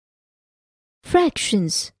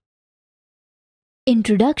Fractions.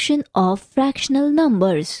 Introduction of fractional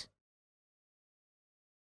numbers.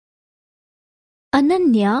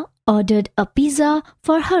 Ananya ordered a pizza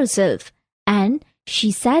for herself and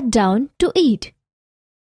she sat down to eat.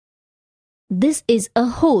 This is a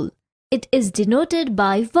whole. It is denoted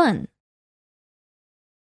by 1.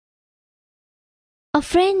 A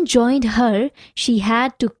friend joined her. She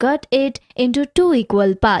had to cut it into 2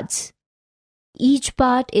 equal parts. Each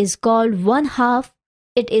part is called 1/2.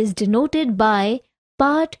 It is denoted by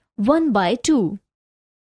part 1/2.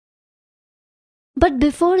 But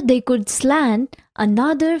before they could slant,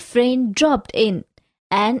 another friend dropped in,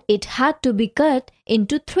 and it had to be cut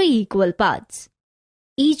into 3 equal parts.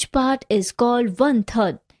 Each part is called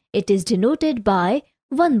 1/3. It is denoted by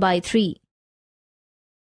 1/3.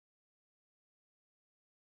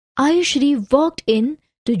 Ayushri walked in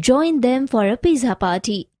to join them for a pizza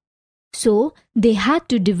party. So they had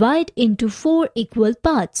to divide into 4 equal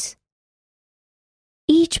parts.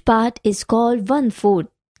 Each part is called 1/4.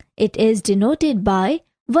 It is denoted by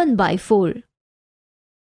 1/4.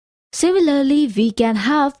 Similarly, we can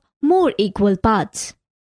have more equal parts.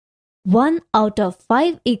 1 out of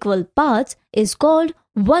 5 equal parts is called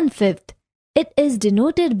 1/5. It is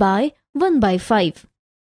denoted by 1/5.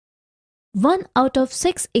 1 out of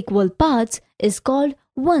 6 equal parts is called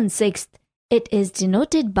 1/6. It is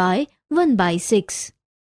denoted by 1/6.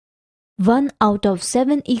 1 out of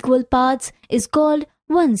 7 equal parts is called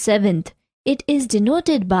 1/7. It is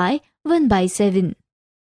denoted by 1/7.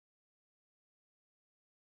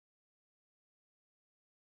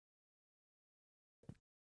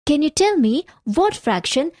 Can you tell me what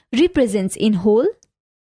fraction represents in whole?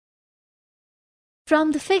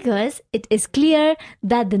 From the figures, it is clear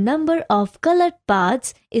that the number of colored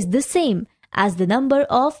parts is the same as the number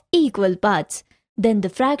of equal parts. Then the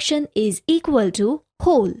fraction is equal to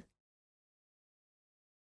whole.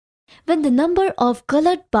 When the number of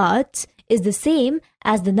colored parts is the same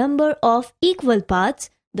as the number of equal parts,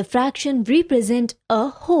 the fraction represents a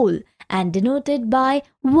whole and denoted by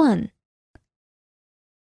 1.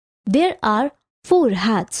 There are 4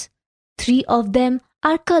 hats. 3 of them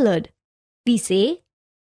are colored. We say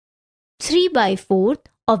 3/4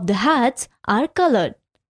 of the hats are colored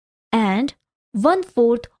and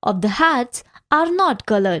 1/4 of the hats are not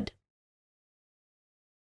colored.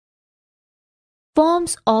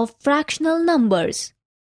 Forms of fractional numbers.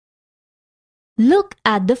 Look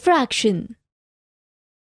at the fraction.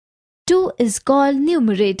 2 is called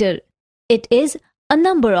numerator. It is a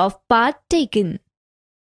number of part taken.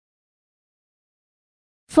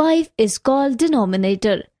 5 is called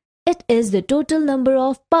denominator. It is the total number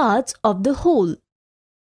of parts of the whole.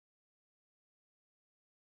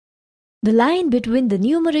 The line between the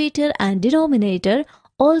numerator and denominator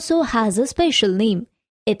also has a special name.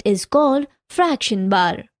 It is called fraction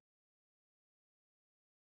bar.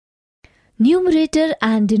 Numerator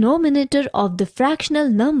and denominator of the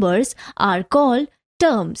fractional numbers are called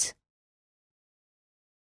terms.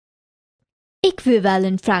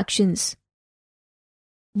 Equivalent fractions.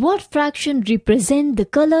 What fraction represents the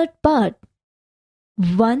colored part?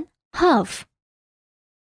 1/2.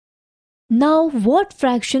 Now what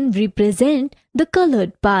fraction represents the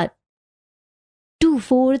colored part?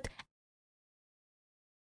 2/4.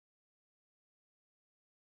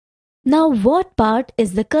 Now what part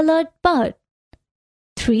is the colored part?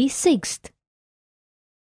 3/6.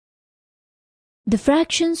 The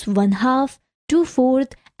fractions 1/2,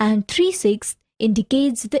 2/4 and 3/6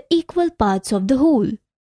 indicates the equal parts of the whole.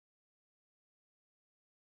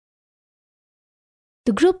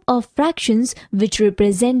 The group of fractions which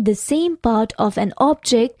represent the same part of an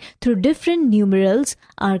object through different numerals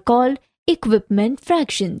are called equivalent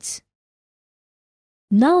fractions.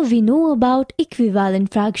 Now we know about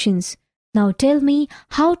equivalent fractions. Now tell me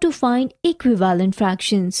how to find equivalent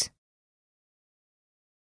fractions.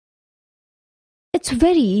 It's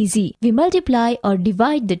very easy. We multiply or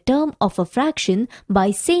divide the term of a fraction by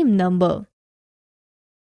same number.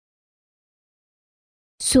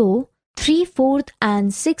 So, 3/4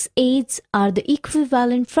 and 6/8 are the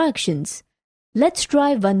equivalent fractions. Let's try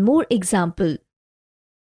one more example.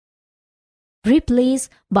 Replace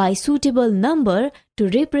by suitable number to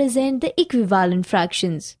represent the equivalent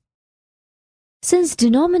fractions. Since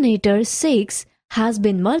denominator 6 has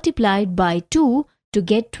been multiplied by 2 to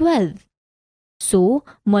get 12, so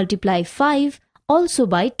multiply 5 also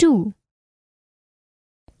by 2.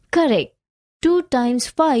 Correct. 2 times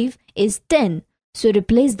 5 is 10. So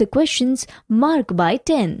replace the questions mark by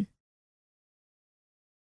 10.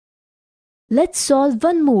 Let's solve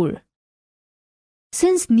one more.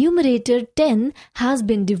 Since numerator 10 has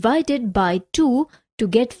been divided by 2 to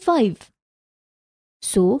get 5,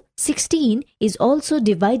 So 16 is also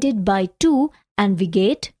divided by 2 and we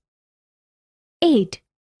get 8.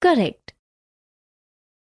 Correct.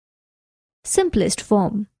 Simplest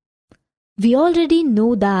form. We already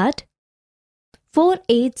know that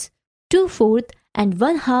 4/8, 2/4 and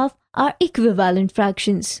 1/2 are equivalent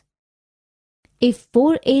fractions. If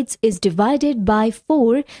 4/8 is divided by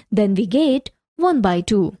 4, then we get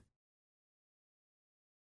 1/2.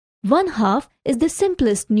 1/2 is the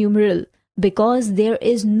simplest numeral because there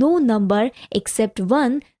is no number except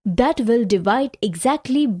 1 that will divide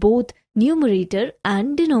exactly both numerator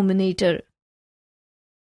and denominator.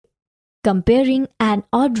 Comparing and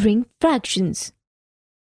ordering fractions.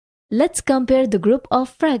 Let's compare the group of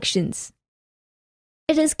fractions.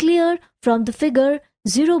 It is clear from the figure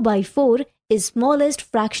 0/4 is smallest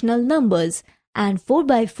fractional numbers and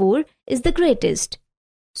 4/4 is the greatest.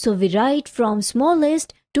 So we write from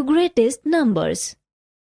smallest to greatest numbers.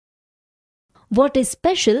 What is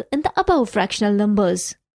special in the above fractional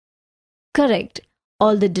numbers? Correct.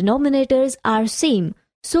 All the denominators are same,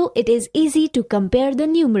 so it is easy to compare the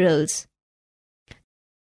numerals.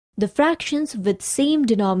 The fractions with same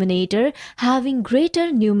denominator having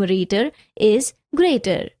greater numerator is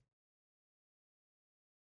greater.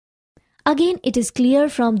 Again, it is clear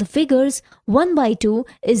from the figures 1/2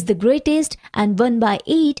 is the greatest and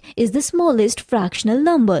 1/8 is the smallest fractional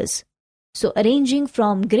numbers. So arranging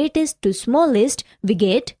from greatest to smallest, we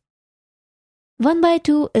get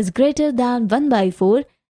 1/2 is greater than 1/4,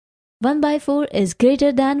 1/4 is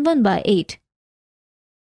greater than 1/8.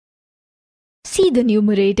 See the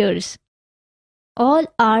numerators. All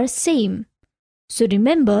are same. So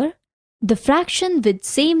remember, the fraction with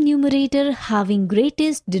same numerator having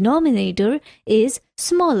greatest denominator is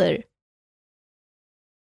smaller.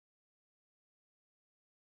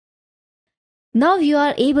 Now you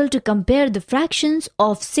are able to compare the fractions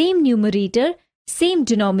of same numerator, same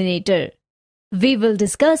denominator. We will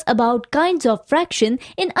discuss about kinds of fraction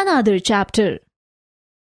in another chapter.